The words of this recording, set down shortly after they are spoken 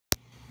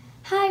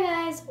Hi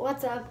guys,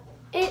 what's up?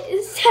 It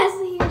is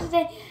Sassy here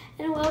today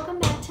and welcome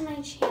back to my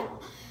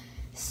channel.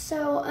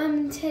 So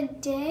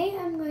today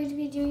I'm going to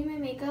be doing my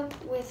makeup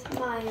with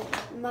my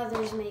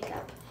mother's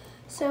makeup.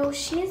 So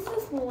she has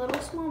this little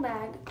small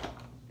bag.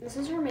 This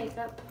is her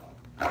makeup.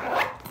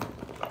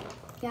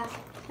 Yeah,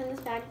 in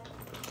this bag.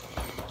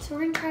 So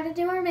we're gonna try to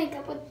do our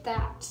makeup with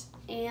that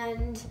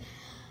and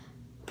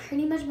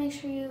pretty much make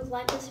sure you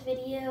like this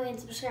video and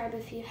subscribe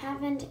if you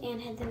haven't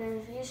and hit the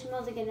notification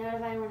bell to get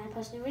notified when I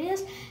post new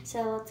videos.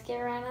 So let's get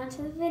right on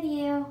to the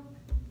video.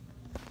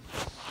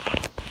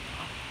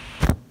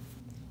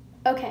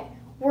 Okay,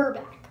 we're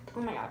back. Oh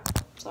my god,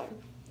 sorry.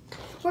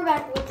 We're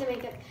back with the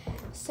makeup.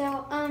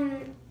 So,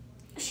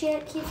 she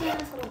keeps it in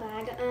this little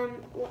bag.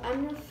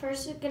 I'm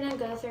first gonna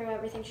go through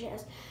everything she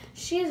has.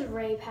 She has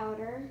Ray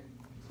powder.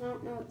 I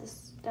don't know what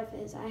this stuff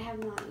is. I have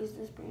not used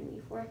this brand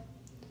before.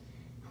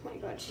 Oh my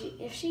god,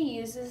 if she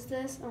uses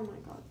this, oh my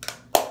god.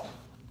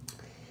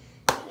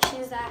 She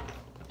has that.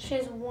 She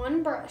has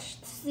one brush.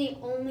 This is the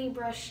only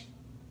brush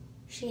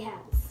she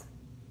has,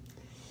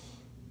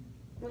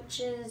 which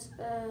is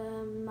a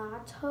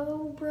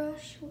Mato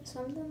brush,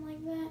 something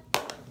like that.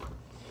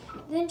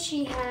 Then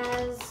she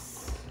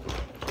has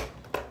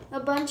a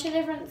bunch of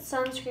different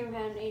sunscreen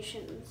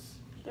foundations.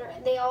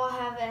 They all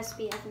have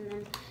SPF in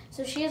them.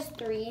 So she has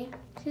 3.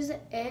 She has the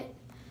IT.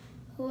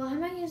 Well, I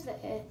might use the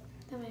IT.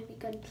 That might be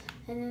good.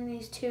 And then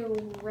these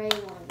 2 Ray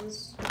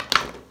ones.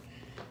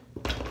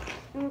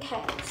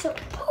 Okay, so,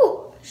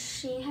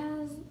 she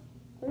has,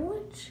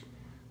 which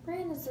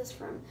brand is this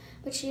from?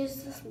 But she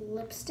has this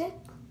lipstick.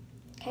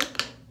 Okay.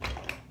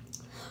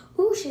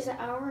 Ooh, she's an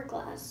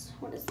Hourglass.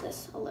 What is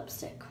this? A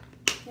lipstick.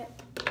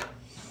 Yep.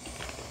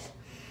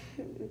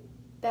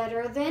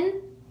 Better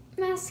Than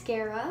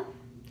mascara.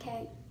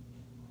 Okay.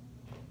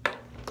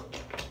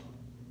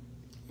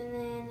 And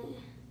then,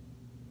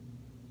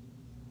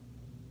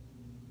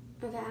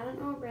 okay, I don't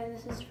know what brand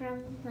this is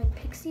from. Like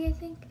Pixie, I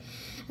think.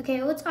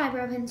 Okay, well, it's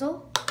eyebrow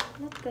pencil.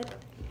 That's good.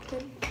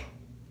 Good.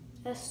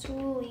 A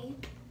Swoolie.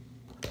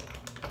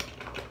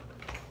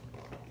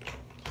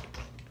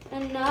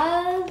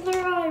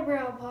 Another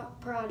eyebrow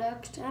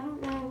product. I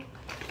don't know.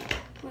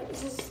 What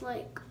is this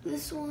like?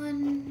 This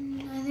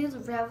one, I think it's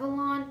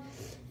Revlon.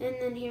 And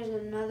then here's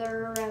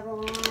another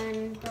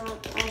Revlon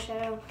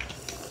eyeshadow.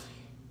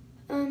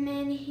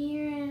 And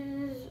here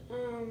is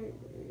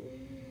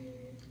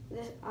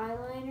this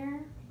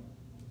eyeliner.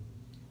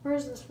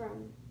 Where's this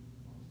from?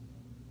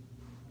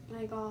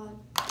 My god.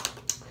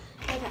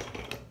 Okay.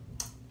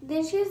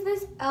 Then she has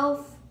this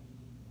e.l.f.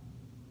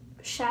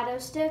 shadow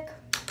stick.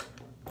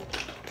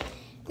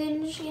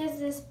 Then she has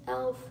this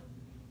e.l.f.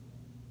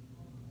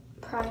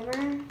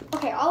 primer.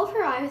 Okay, all of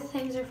her eye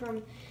things are from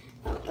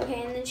e.l.f.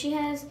 Okay, and then she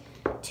has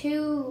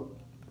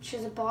she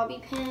has a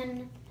bobby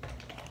pin,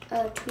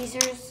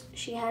 tweezers.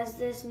 She has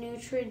this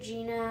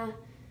Neutrogena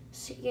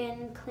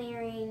skin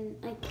clearing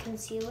like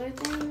concealer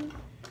thing.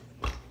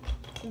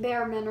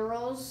 Bare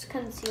Minerals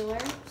concealer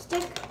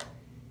stick.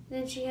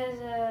 Then she has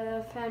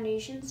a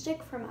foundation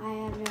stick from I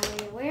Have No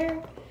Idea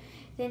Where.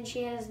 Then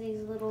she has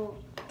these little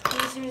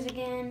tweezers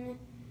again.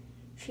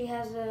 She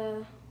has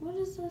a, what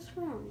is this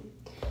from?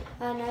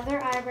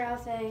 Another eyebrow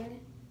thing.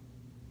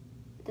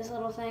 This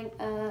little thing,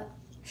 a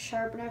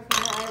sharpener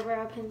for her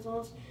eyebrow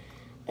pencils,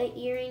 an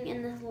earring,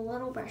 and this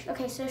little brush.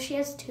 Okay, so she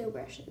has 2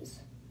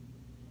 brushes,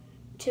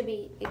 to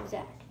be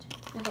exact.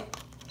 Okay,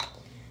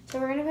 so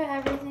we're gonna put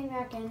everything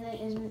back in that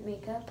isn't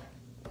makeup.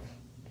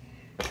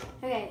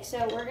 Okay,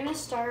 so we're gonna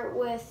start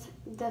with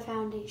the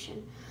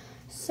foundation.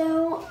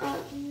 So,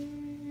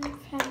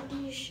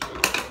 foundation,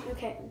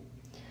 okay.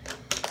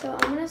 So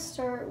I'm gonna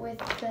start with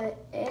the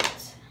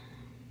IT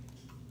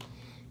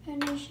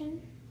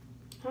foundation.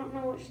 I don't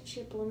know what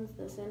she blends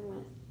this in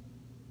with.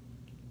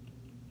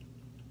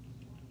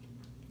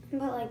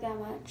 But like that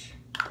much.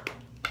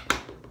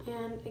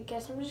 And I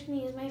guess I'm just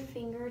gonna use my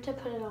finger to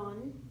put it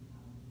on.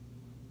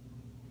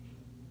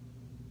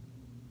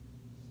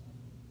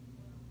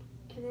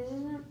 Okay, this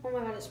isn't, oh my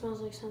god, it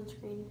smells like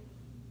sunscreen.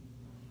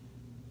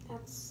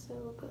 That's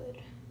so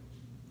good.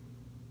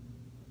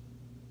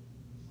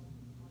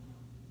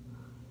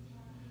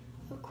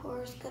 Of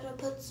course, gotta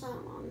put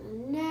some on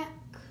the neck.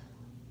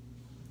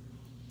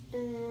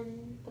 And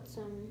then put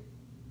some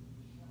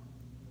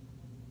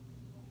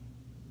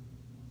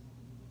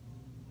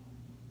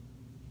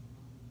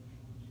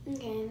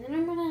okay, and then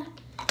I'm gonna,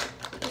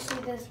 you see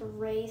this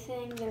Ray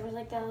thing? There was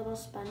like that little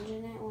sponge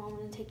in it. Well, I'm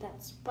gonna take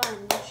that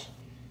sponge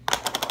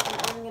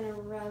and I'm gonna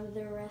rub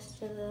the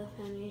rest of the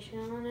foundation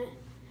on it.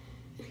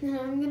 And then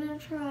I'm gonna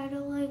try to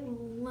like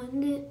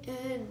blend it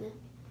in.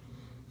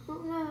 I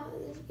don't know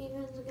if this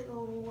even is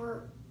gonna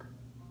work.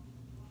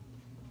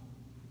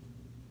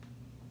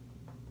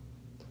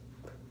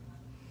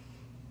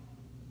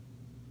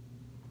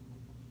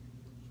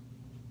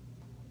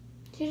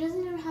 She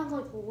doesn't even have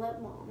like lip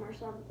balm or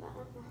something.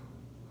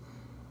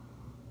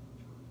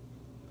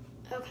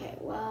 Okay,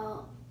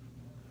 well,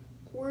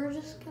 we're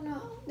just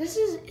gonna, this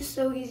is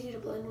so easy to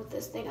blend with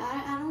this thing.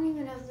 I don't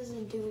even know if this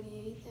is doing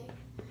anything.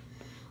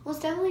 Well,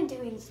 it's definitely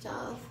doing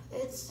stuff.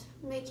 It's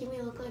making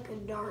me look like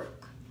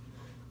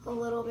a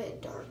little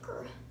bit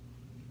darker.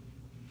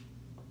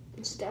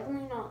 It's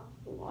definitely not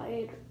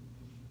light.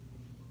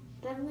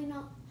 Definitely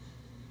not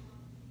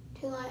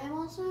too light. I'm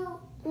also,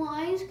 well,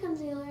 I use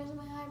concealer as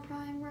my eye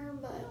primer,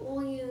 but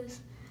we'll use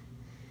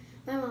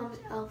my mom's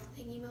e.l.f.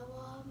 Thingy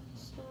Bob.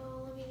 So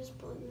let me just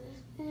blend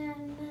this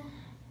in.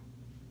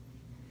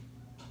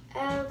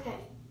 Okay.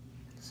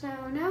 So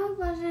now I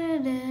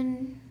blended it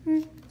in.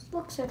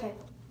 Looks okay.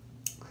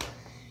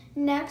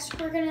 Next,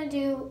 we're gonna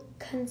do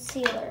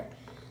concealer.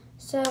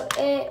 So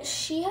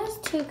she has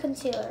 2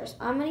 concealers.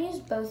 I'm gonna use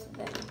both of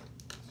them.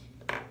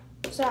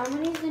 So I'm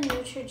gonna use the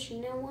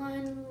Neutrogena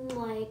one,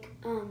 like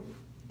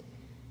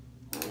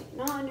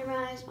not under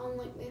my eyes, on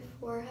like my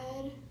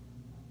forehead,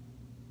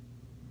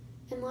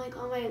 and like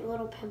on my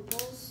little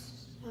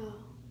pimples. So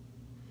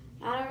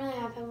I don't really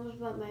have pimples,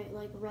 but my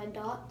like red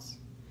dots,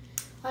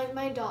 like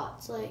my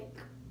dots,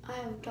 like I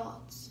have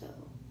dots. So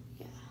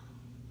yeah,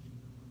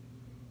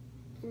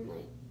 and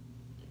like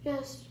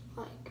just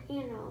like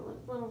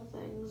like little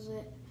things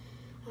that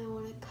I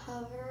want to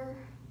cover.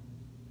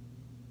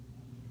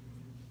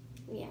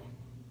 Yeah.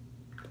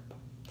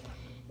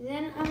 And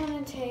then I'm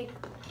gonna take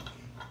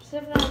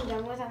stuff that I'm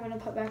done with. I'm gonna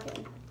put back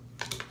in.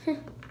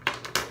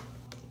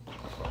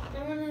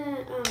 I'm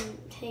gonna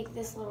take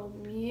this little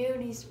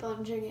beauty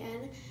sponge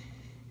again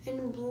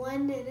and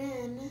blend it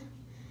in,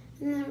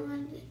 and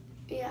then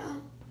yeah,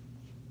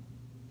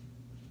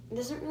 it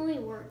doesn't really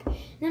work. And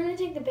I'm gonna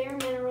take the Bare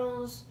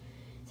Minerals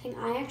thing.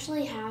 I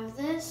actually have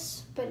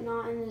this, but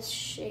not in this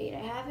shade. I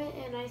have it,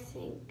 and I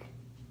think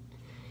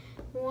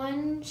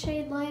one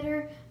shade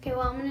lighter. Okay,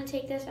 well, I'm gonna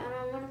take this and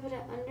I'm gonna put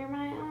it under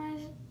my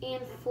eyes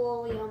and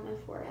fully on my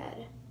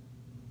forehead.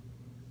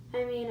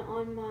 I mean,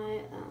 on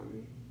my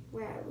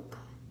where I would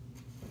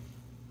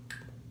cut,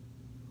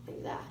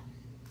 like that.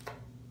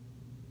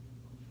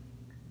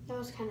 That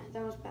was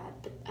bad,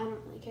 but I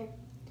don't really care.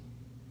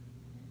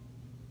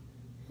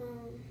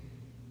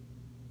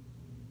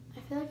 I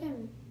feel like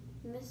I'm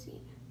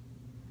missing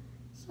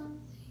something,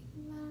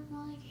 but I don't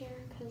really care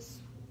because.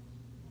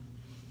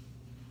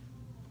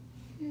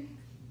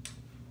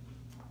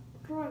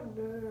 Right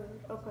there.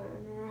 Okay,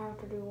 and then I have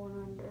to do one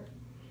under.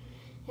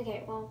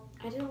 Okay, well,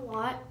 I did a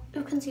lot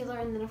of concealer,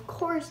 and then of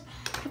course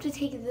I have to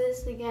take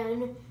this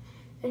again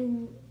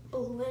and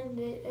blend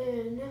it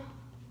in.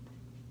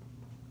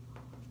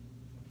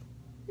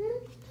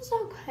 It's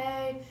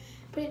okay,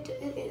 but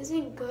it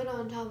isn't good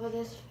on top of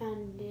this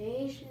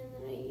foundation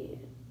that I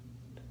used.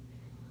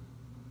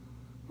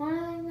 One of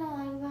the things I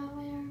like about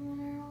my Bare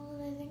Minerals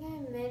that I think I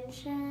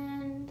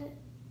mentioned,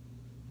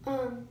 I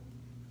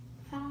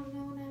don't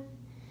know what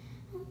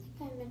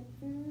I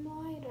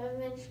might have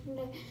mentioned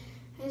it,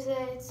 is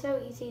that it's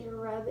so easy to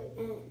rub it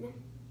in.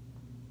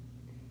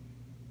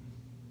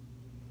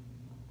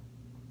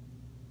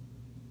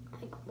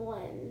 Like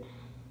blend.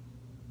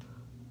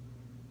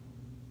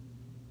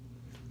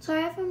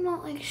 Sorry if I'm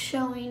not like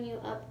showing you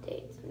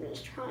updates. I'm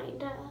just trying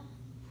to,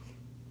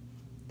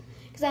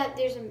 because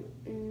there's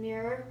a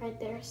mirror right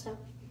there, so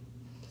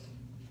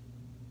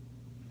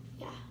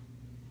yeah.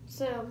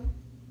 So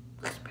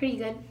looks pretty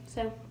good.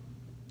 So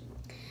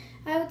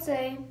I would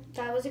say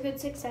that was a good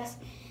success.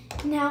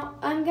 Now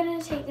I'm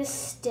gonna take this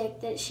stick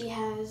that she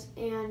has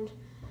and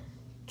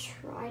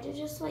try to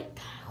just like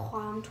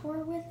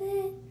contour with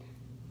it.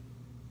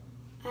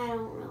 I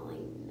don't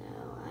really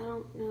know. I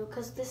don't know,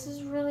 because this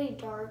is really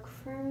dark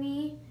for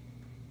me.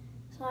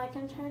 So I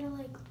can try to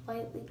like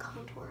lightly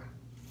contour.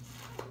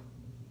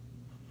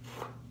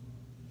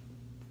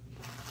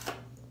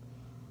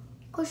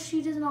 Because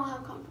she does not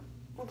have contour.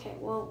 Okay,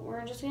 well,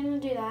 we're just gonna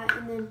do that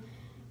and then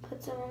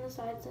put some on the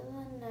sides of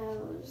the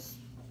nose.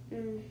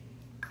 And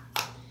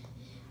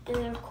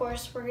then of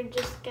course we're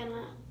just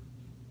gonna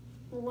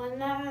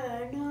blend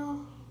that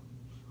in.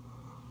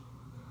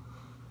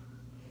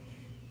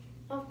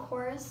 Of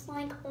course,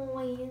 like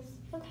always.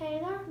 Okay,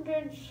 that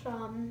did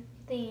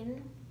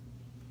something.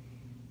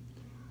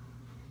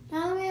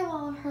 Now that we have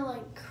all of her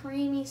like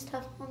creamy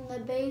stuff on the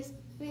base,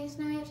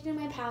 now we have to do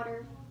my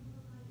powder.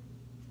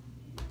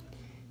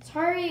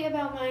 Sorry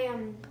about my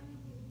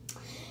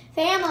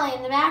family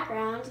in the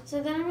background.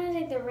 So then I'm gonna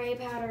take the Ray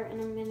powder and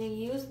I'm gonna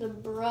use the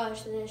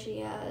brush that she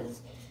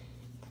has.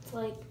 It's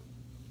like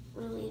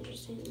really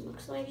interesting. It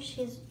looks like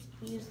she's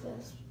used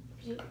this.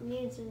 She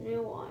needs a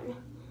new one.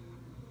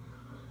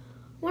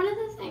 One of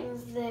the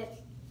things that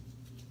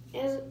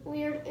is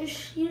weird is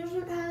she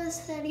doesn't have a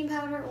setting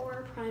powder or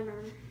a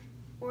primer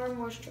or a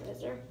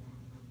moisturizer.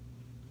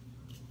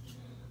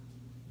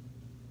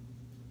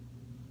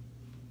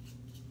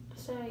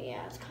 So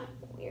yeah, it's kind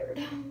of weird,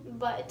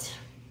 but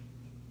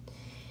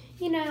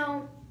you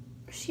know,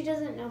 she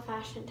doesn't know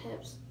fashion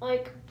tips.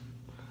 Like,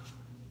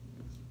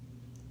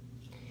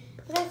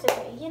 but that's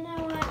okay. You know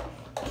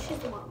what? She's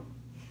the mom.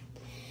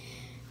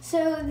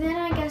 So then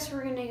I guess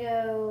we're gonna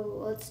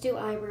go, let's do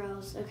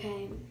eyebrows,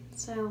 okay?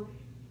 So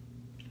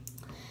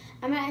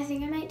I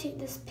think I might take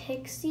this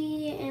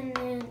Pixie and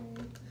then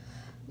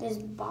this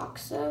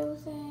Boxo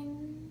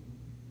thing.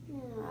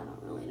 I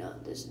don't really know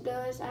what this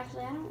does.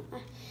 Actually,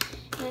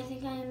 I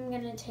think I'm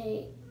gonna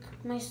take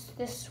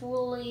this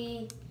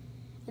Swooly,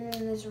 and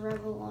then this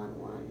Revlon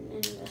one,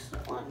 and this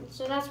one.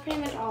 So that's pretty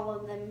much all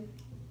of them.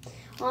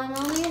 Well, I'm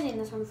only using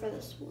this one for the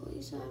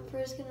Swooly, so I'm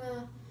first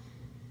gonna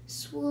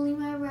swooly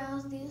my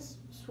brows. This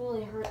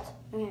Swooly hurts.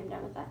 Okay, I'm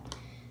done with that.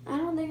 I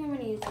don't think I'm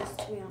gonna use this,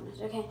 to be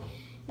honest. Okay,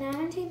 now I'm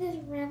gonna take this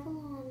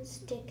Revlon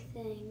stick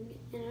thing,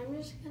 and I'm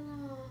just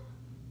gonna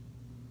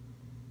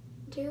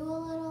do a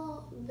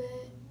little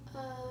bit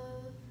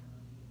of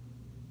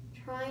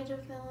trying to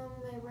fill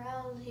in my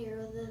brows here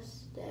with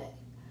this stick.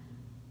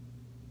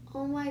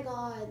 Oh my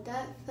god,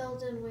 that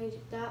filled in way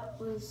that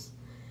was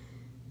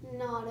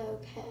not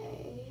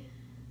okay.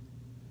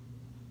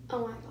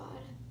 Oh my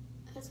god,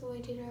 that's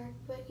way too dark,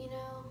 but you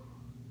know,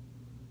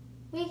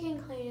 we can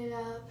clean it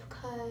up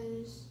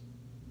because,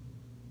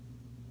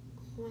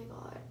 oh my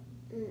god,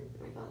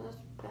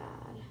 that's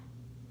bad.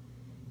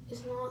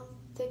 It's not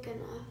thick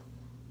enough.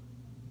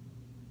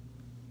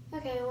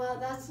 Okay, well,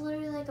 that's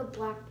literally like a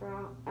black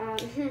brow.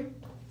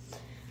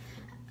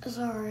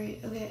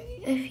 Sorry,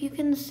 okay. If you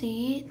can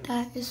see,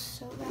 that is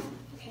so bad.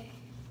 Okay.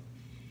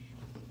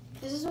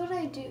 This is what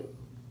I do.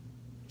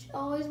 It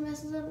always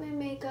messes up my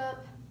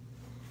makeup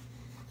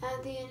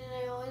at the end, and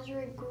I always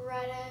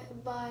regret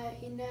it,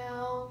 but, you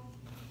know,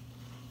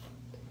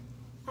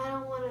 I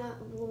don't want a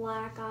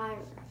black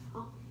eyebrow.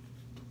 Oh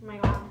my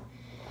god.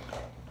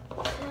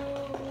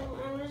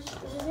 So,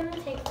 this is gonna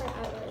take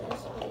forever,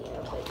 this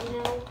video, but you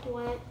know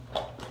what?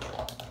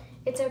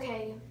 It's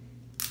okay.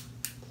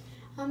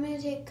 I'm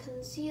gonna take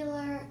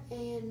concealer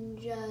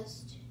and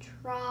just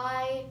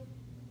try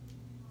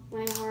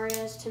my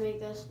hardest to make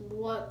this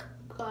look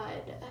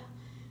good.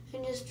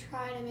 And just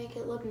try to make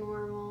it look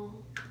normal.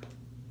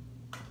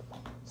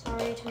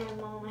 Sorry to my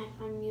mom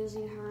if I'm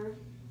using her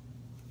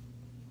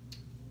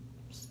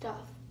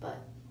stuff,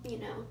 but you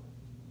know.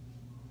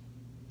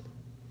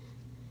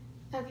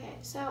 Okay,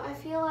 so I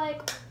feel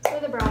like for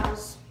the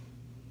brows,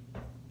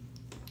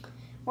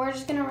 we're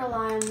just gonna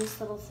rely on this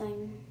little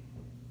thing.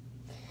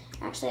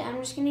 Actually, I'm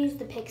just gonna use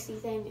the Pixie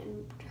thing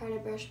and try to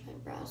brush my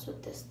brows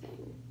with this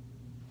thing.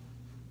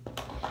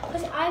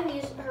 Because I've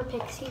used her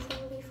Pixie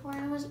thing before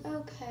and it was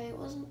okay. It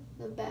wasn't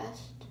the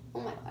best. Oh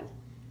my god.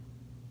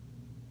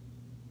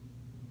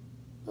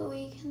 But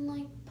we can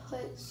like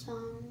put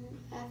some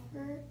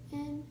effort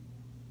in.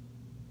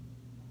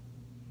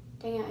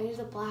 Dang it, I used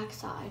the black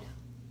side.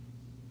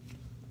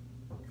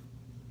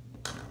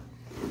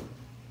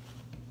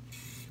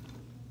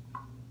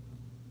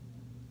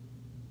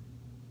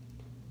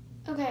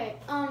 Okay,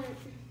 I'm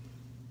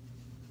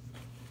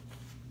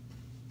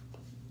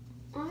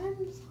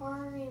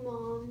sorry,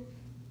 Mom,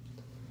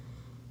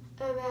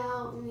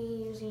 about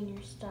me using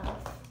your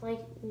stuff.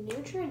 Like,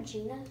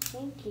 Neutrogena,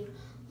 thank you.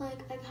 Like,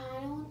 I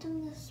kind of want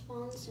them to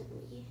sponsor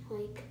me.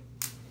 Like,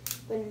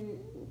 when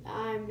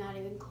I'm not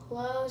even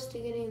close to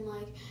getting,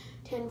 like,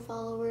 10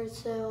 followers,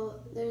 so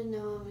there's no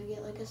way I'm going to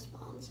get, like, a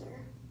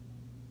sponsor.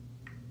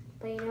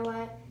 But you know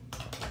what?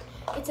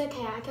 It's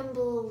okay. I can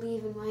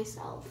believe in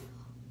myself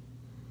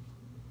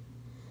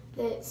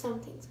that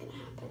something's gonna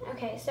happen.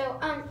 Okay, so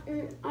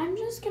I'm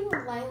just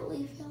gonna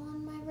lightly fill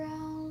in my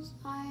brows.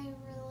 I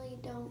really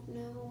don't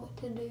know what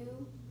to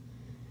do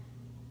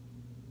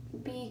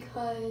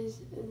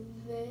because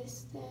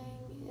this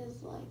thing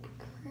is like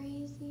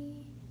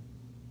crazy.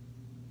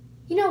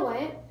 You know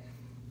what?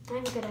 I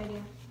have a good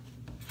idea.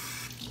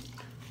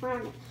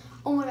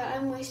 Oh my god,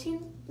 I'm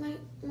wasting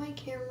my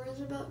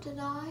camera's about to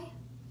die.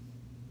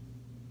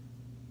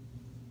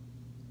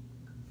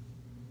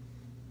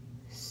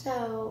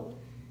 So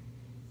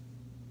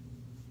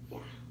yeah.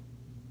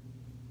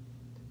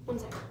 One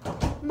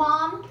second.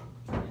 Mom,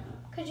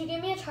 could you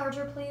give me a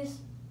charger, please?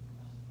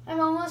 I'm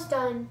almost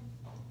done.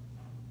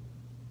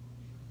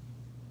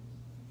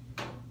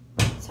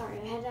 Sorry,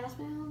 I had to ask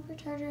my mom for a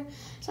charger.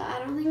 So I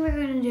don't think we're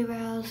gonna do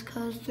brows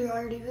because they're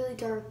already really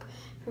dark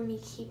for me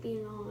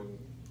keeping on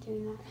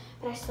doing that.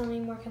 But I still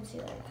need more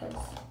concealer because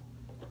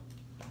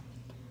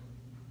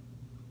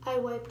I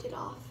wiped it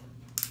off.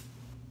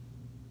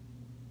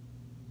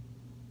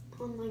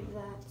 On like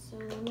that. So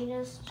let me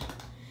just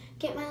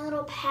get my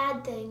little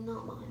pad thing,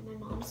 not mine, my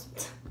mom's.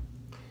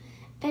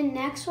 And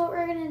next what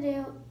we're gonna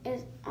do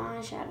is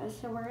eyeshadow.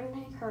 So we're gonna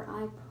take her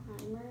eye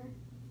primer.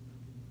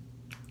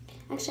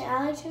 Actually,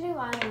 I like to do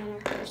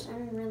eyeliner first.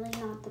 I'm really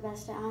not the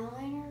best at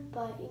eyeliner,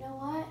 but you know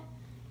what?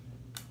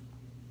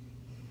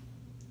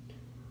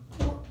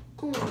 Oh,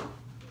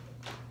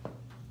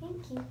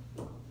 thank you.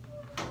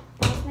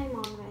 That's my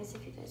mom, guys,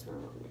 if you guys were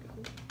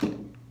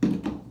wondering.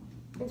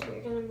 It's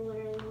weird because I'm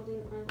literally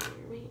holding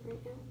eyeliner right now.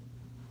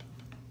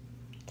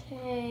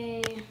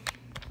 Okay.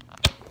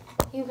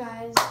 You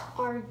guys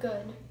are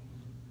good.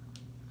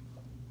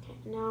 Okay,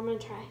 now I'm gonna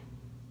try.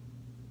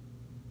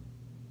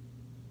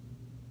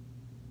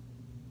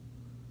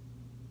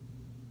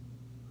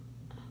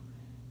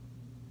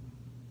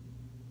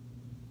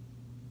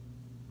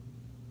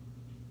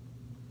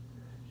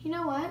 You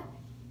know what?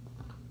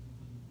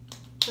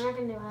 I'm not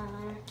gonna do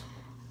eyeliner.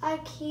 I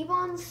keep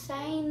on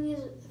saying these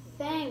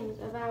things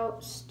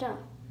about stuff.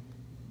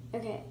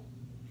 Okay,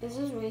 this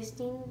is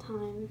wasting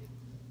time.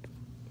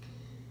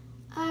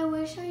 I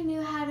wish I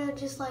knew how to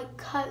just like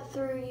cut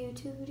through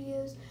YouTube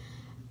videos,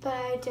 but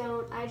I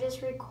don't. I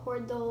just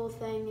record the whole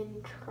thing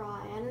and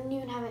try. I don't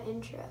even have an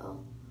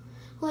intro.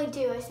 Well, I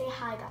do. I say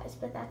hi guys,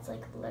 but that's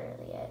like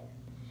literally it.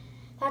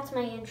 That's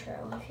my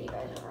intro, if you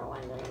guys are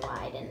wondering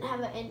why I didn't have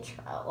an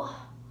intro.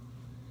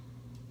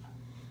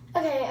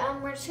 Okay,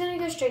 we're just gonna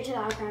go straight to the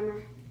eye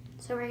primer.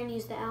 So we're gonna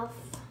use the e.l.f.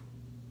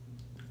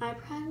 eye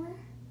primer.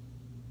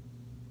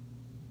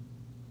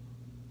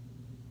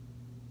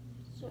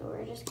 So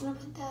we're just gonna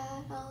put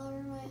that all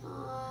over my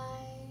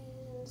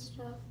eyes and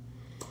stuff.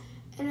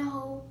 And I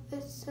hope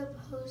it's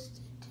supposed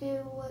to do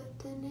what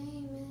the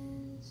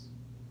name is.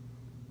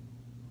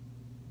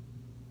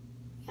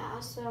 Yeah,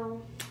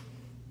 so.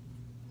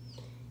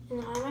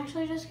 And I'm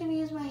actually just gonna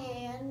use my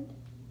hand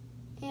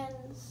and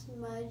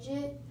smudge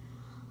it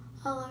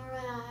all over my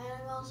eye.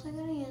 And I'm also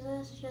gonna use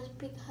this just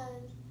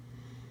because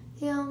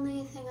the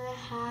only thing I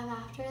have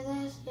after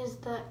this is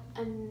the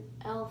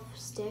e.l.f.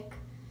 stick.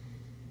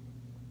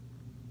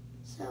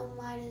 So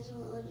might as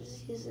well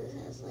just use this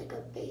as like a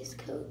base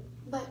coat.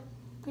 But,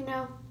 you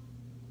know.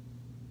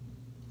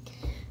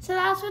 So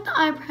that's what the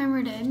eye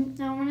primer did.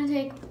 Now I'm gonna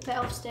take the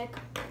e.l.f. stick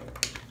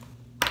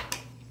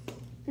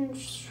and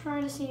just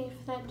try to see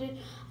if that did.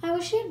 I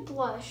wish it had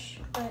blush,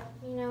 but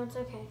you know, it's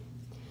okay.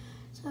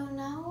 So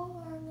now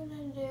what we're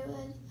gonna do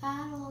is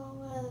add a little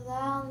bit of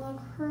that on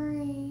the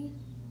crease.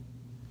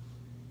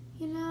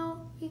 You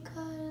know,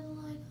 because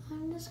like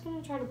I'm just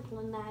gonna try to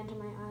blend that into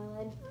my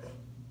eyelid.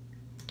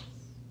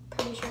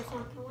 Pretty sure it's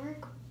not gonna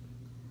work.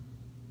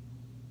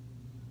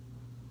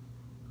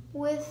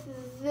 With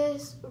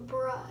this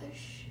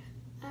brush.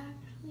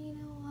 Actually, you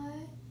know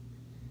what?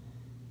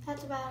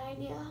 That's a bad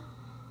idea.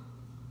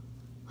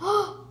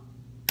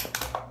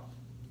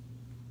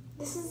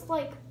 This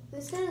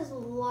is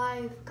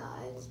live,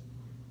 guys.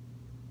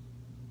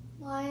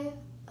 Live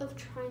of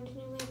trying to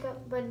do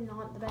makeup, but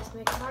not the best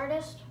makeup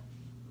artist.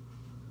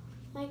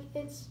 Like,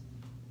 it's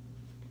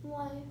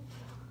live.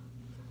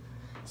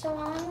 So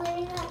while I'm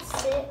letting that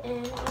sit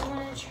in, I'm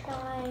gonna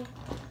try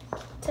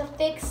to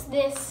fix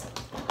this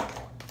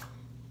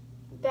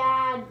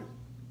bad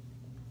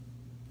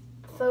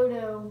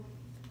photo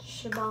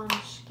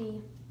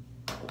Shabansky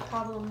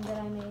problem that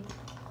I made.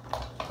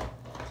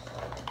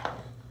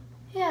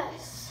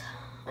 Yes,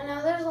 I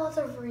know there's lots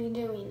of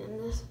redoing in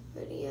this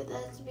video.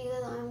 That's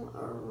because I'm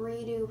a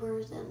redo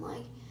person.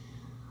 Like,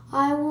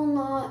 I will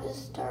not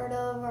start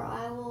over.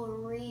 I will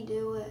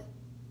redo it.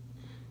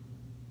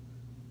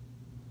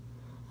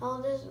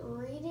 I'll just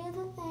redo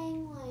the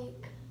thing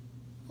like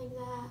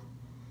that.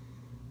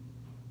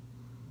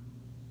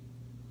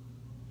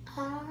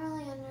 I don't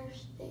really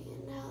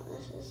understand how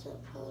this is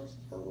supposed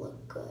to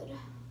look good.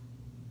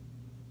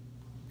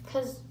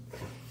 Because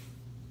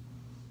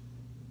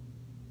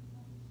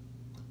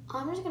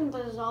I'm just going to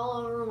put this all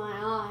over my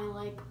eye,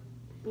 like,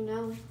 you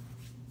know.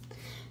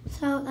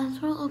 So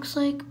that's what it looks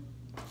like.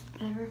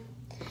 Whatever.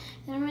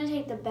 Then I'm going to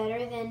take the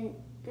Better Than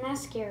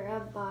mascara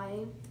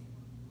by,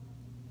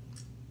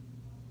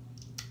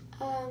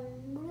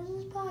 what is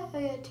this by? Oh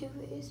yeah, Too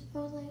Faced. I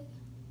was like,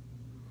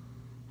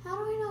 how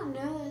do I not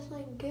know this?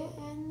 Like, get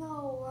in the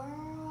world.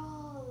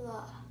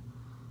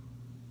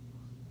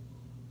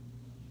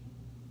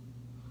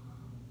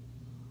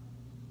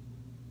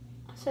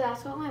 So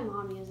that's what my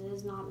mom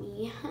uses, not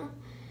me.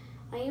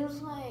 I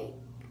use like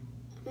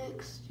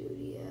Mix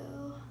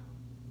Studio.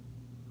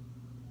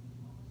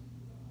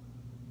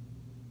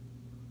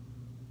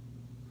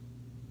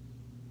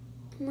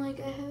 And like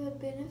I have a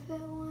Benefit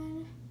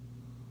one.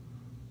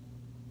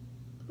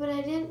 But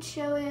I didn't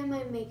show it in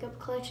my makeup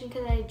collection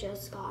because I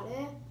just got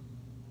it.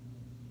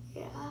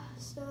 Yeah,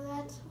 so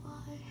that's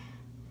why.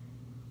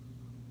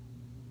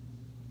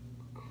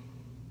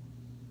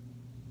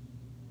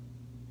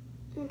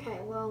 Okay,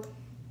 well,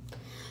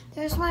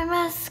 there's my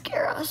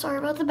mascara. Sorry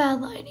about the bad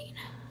lighting.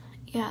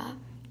 Yeah.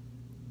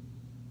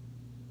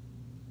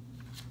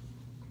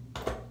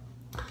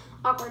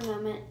 Awkward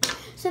moment.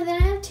 So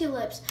then I have two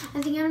lips.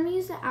 I think I'm gonna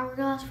use the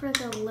Hourglass for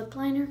the lip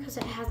liner because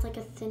it has like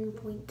a thin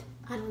point.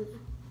 I don't know.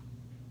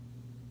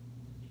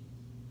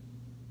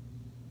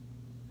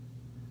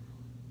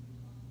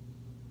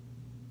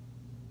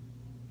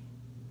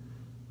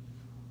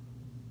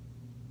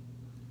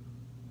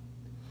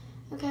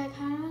 Okay, I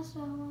kind of messed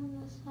up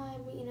on this side,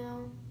 but you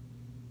know,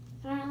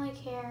 I don't really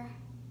care.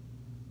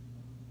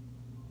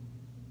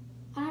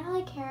 I don't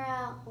really care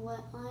about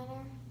lip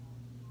liner.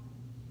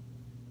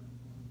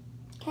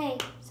 Okay,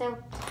 so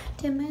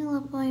did my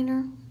lip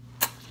liner.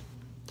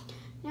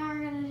 Now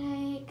we're gonna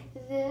take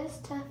this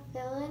to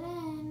fill it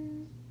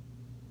in.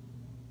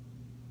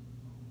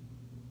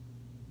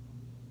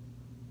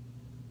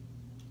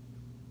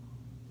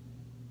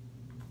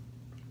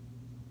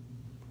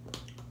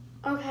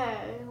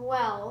 Okay,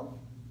 well,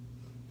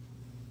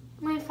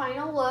 my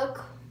final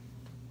look.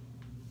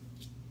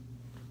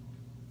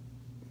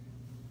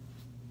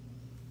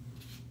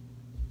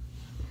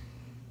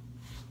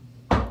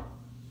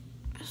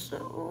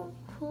 So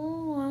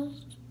cool.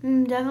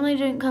 Definitely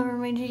didn't cover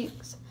my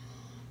cheeks.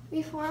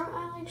 before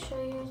I like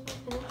show you guys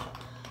my finish,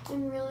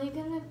 I'm really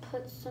gonna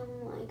put some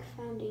like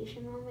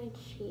foundation on my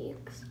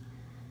cheeks.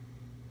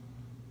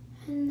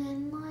 And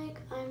then like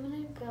I'm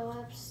gonna go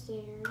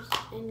upstairs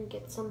and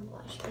get some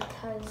blush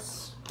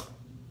because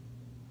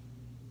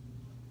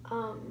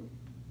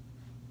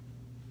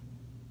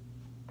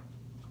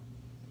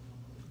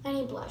I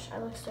need blush. I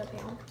look so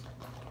pale.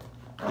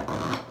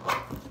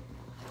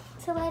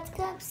 So let's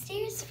go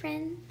upstairs,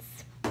 friends.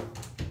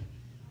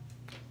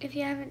 If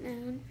you haven't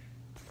known,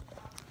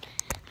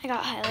 I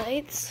got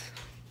highlights.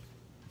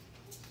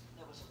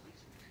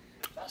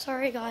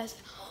 Sorry guys.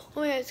 Oh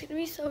my god, it's gonna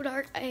be so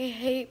dark. I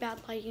hate bad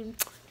lighting.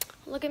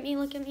 Look at me,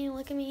 look at me,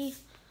 look at me.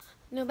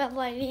 No bad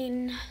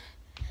lighting.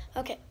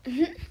 Okay.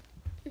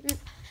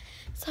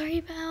 Sorry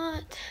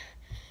about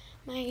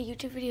my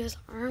YouTube videos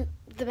aren't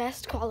the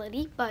best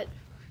quality, but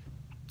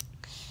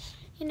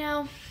you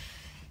know,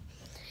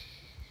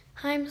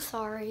 I'm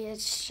sorry.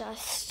 It's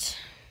just,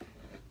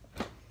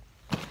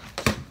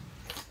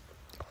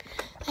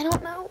 I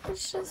don't know.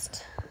 It's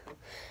just,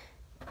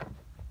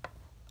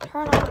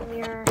 turn on the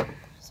mirror.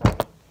 Sorry.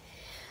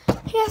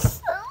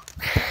 Yes.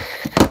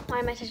 Why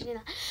am I touching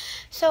that?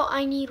 So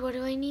I need, what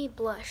do I need?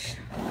 Blush.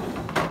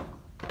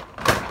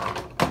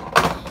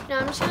 Now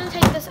I'm just going to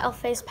take this e.l.f.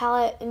 face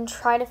palette and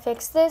try to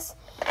fix this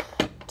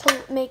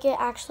to make it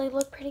actually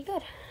look pretty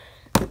good.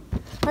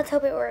 Let's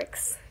hope it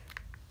works.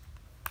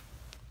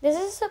 This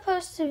is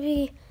supposed to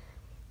be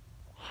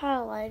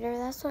highlighter.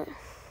 That's what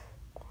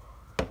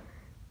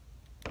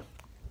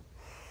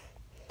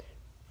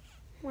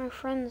my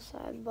friend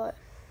said, but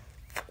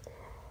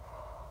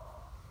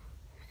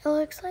it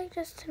looks like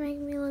just to make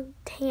me look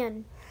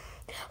tan.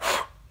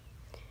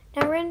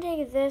 Now we're going to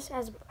take this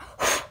as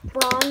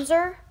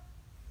bronzer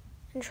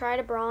and try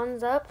to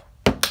bronze up.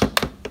 I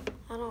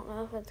don't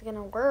know if it's going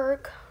to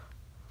work.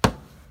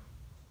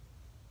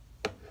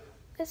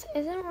 This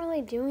isn't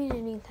really doing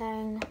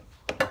anything.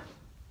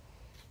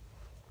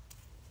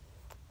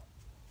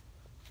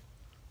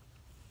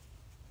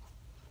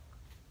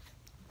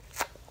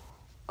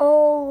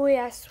 Oh,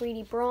 yes,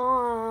 sweetie,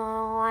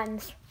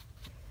 bronze.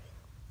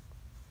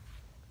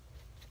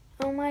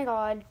 Oh my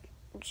god,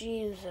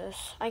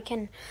 Jesus.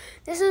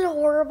 This is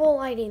horrible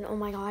lighting. Oh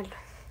my god.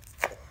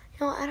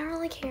 You know, I don't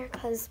really care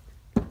because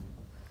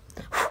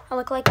I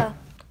look like a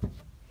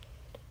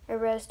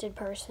roasted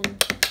person.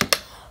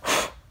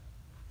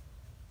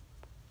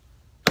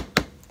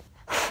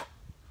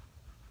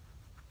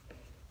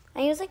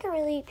 I use like a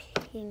really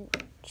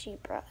peachy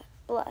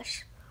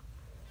blush.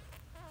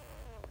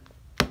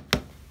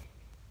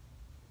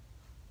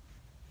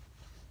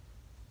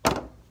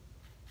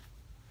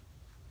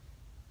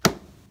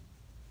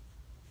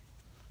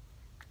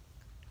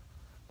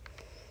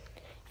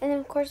 And then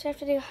of course I have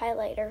to do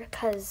highlighter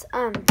because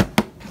my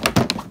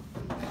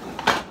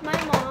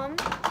mom,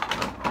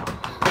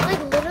 like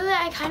literally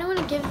I kind of want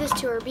to give this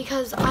to her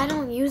because I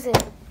don't use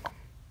it.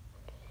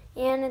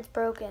 And it's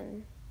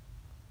broken.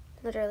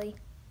 Literally.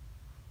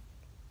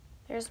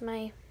 There's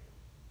my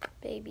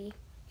baby.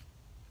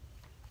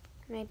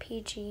 My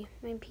peachy.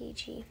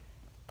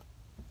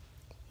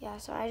 Yeah,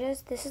 so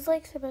this is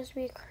like supposed to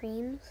be a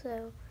cream,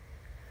 so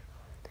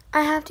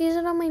I have to use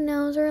it on my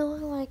nose or I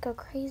look like a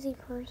crazy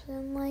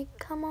person. Like,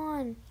 come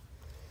on.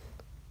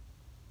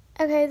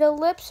 Okay, the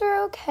lips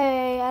are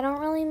okay. I don't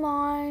really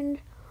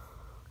mind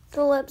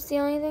the lips. The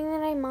only thing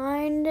that I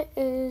mind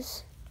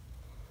is,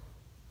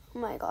 oh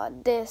my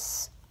god,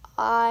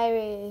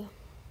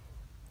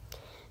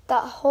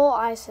 that whole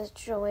eye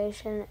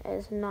situation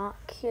is not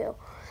cute.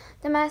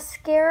 The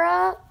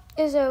mascara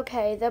is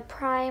okay. The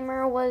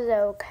primer was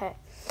okay.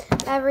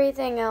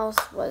 Everything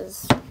else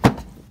was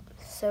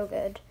so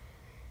good.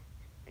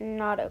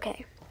 Not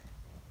okay.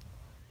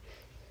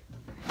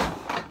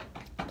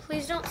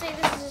 Please don't say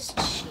this is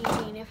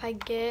cheating if I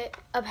get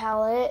a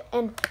palette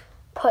and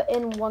put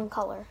in one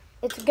color.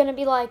 It's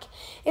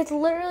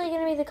literally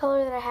gonna be the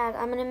color that I had.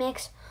 I'm gonna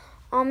mix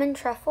almond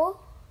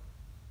truffle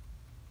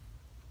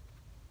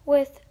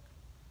with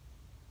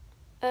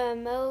a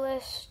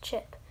moleless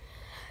chip.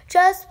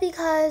 Just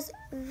because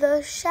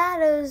the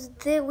shadows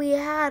that we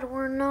had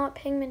were not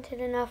pigmented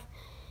enough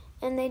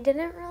and they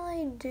didn't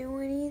really do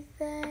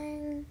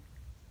anything.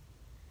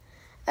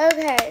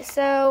 Okay,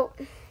 so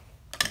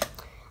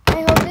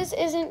I hope this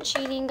isn't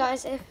cheating,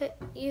 guys. If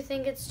you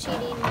think it's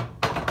cheating,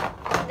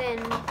 then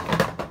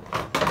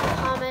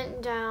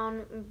comment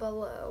down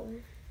below.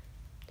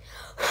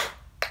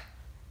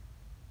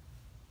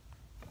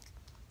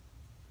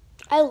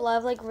 I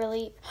love like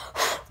really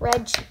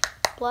red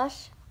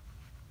blush.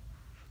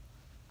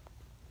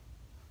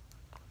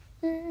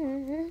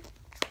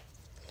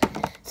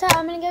 So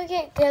I'm gonna go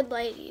get good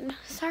lighting.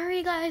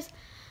 Sorry guys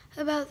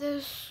about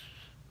this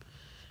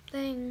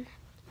thing.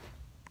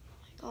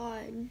 Oh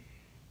my god.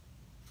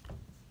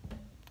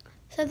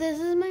 So this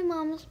is my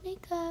mom's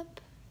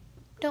makeup.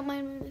 Don't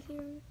mind me with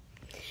you.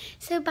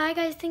 So bye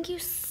guys. Thank you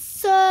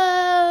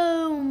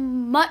so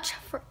much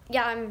for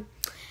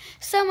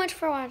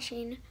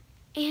watching.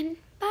 And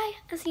bye.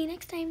 I'll see you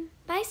next time.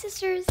 Bye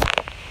sisters.